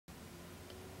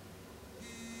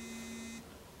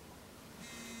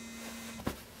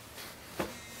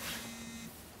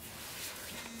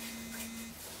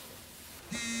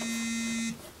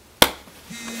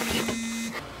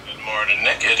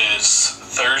is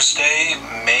Thursday,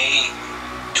 May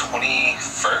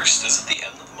 21st. Is it the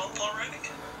end of the month already?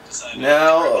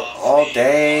 No, all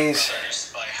days.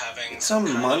 It's a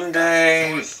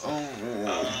Monday. Video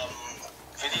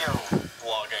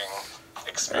vlogging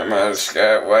experience. I'm out,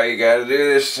 Scott. Why you gotta do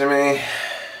this to me?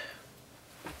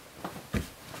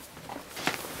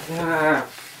 Ah,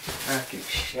 fucking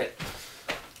shit.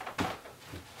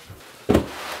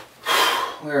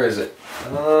 Where is it?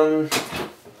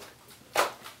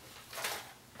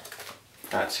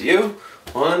 That's you.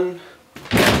 1,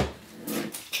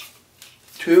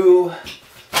 2,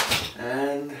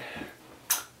 and...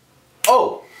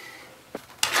 Oh!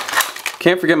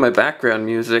 Can't forget my background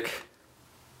music.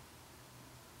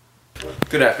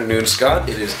 Good afternoon, Scott.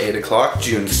 It is 8 o'clock,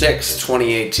 June 6,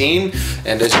 2018,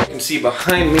 and as you can see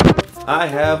behind me, I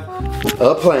have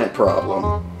a plant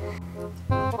problem.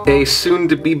 A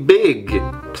soon-to-be big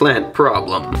plant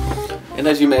problem. And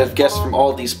as you may have guessed from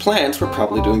all these plants, we're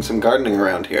probably doing some gardening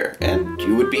around here, and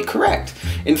you would be correct.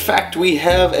 In fact, we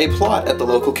have a plot at the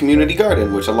local community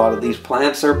garden, which a lot of these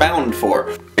plants are bound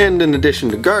for. And in addition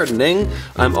to gardening,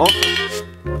 I'm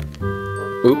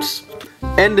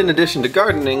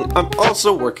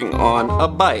also working on a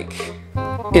bike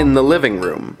in the living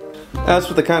room. As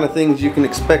for the kind of things you can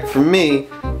expect from me,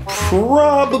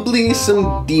 probably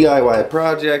some DIY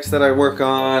projects that I work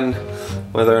on.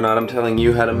 Whether or not I'm telling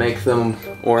you how to make them,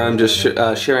 or I'm just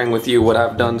sharing with you what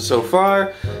I've done so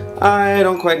far, I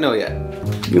don't quite know yet.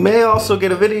 You may also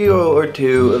get a video or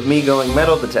two of me going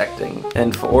metal detecting,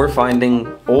 or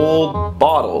finding old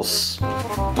bottles.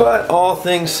 But all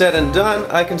things said and done,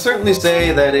 I can certainly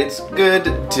say that it's good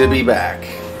to be back.